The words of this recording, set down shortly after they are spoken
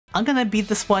I'm gonna beat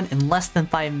this one in less than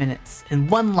 5 minutes. In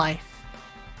 1 life.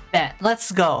 Bet.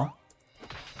 Let's go.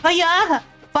 Hiya!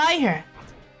 Fire!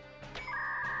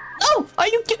 No! Are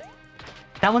you kidding?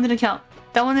 That one didn't count.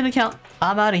 That one didn't count.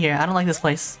 I'm out of here. I don't like this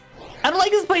place. I don't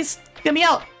like this place! Get me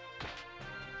out!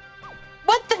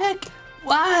 What the heck?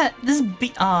 What? This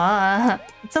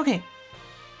it's okay.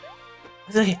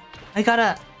 It's okay. I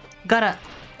gotta...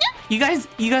 You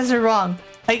guys are wrong.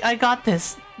 I got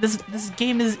this. This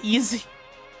game is easy.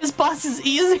 This boss is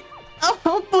easy.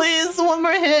 Oh, please, one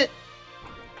more hit.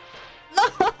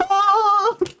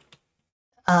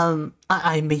 No!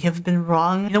 I may have been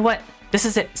wrong. You know what? This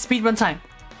is it. Speedrun time.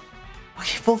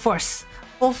 Okay, full force.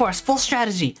 Full force. Full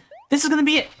strategy. This is gonna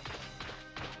be it.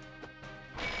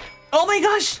 Oh my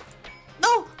gosh!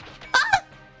 No! Ah!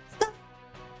 Stop.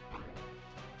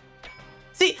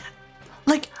 See,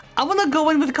 like, I wanna go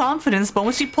in with confidence, but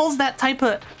when she pulls that type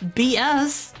of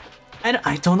BS,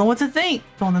 I don't know what to think.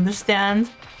 Don't understand.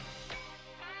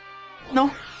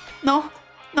 No. No.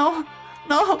 No.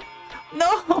 No.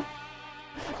 No.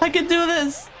 I can do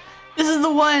this. This is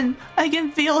the one. I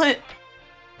can feel it.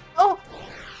 Oh.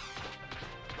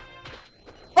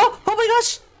 Oh. Oh my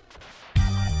gosh.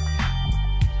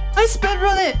 I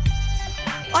speedrun it.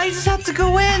 I just had to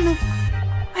go in.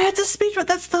 I had to speedrun.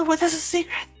 That's a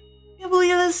secret. I can't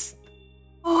believe this.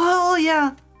 Oh hell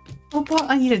yeah. Oh boy,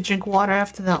 I need to drink water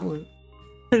after that one.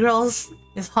 The girls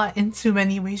is hot in too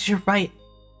many ways. You're right.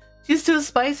 She's too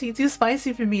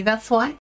spicy for me. That's why.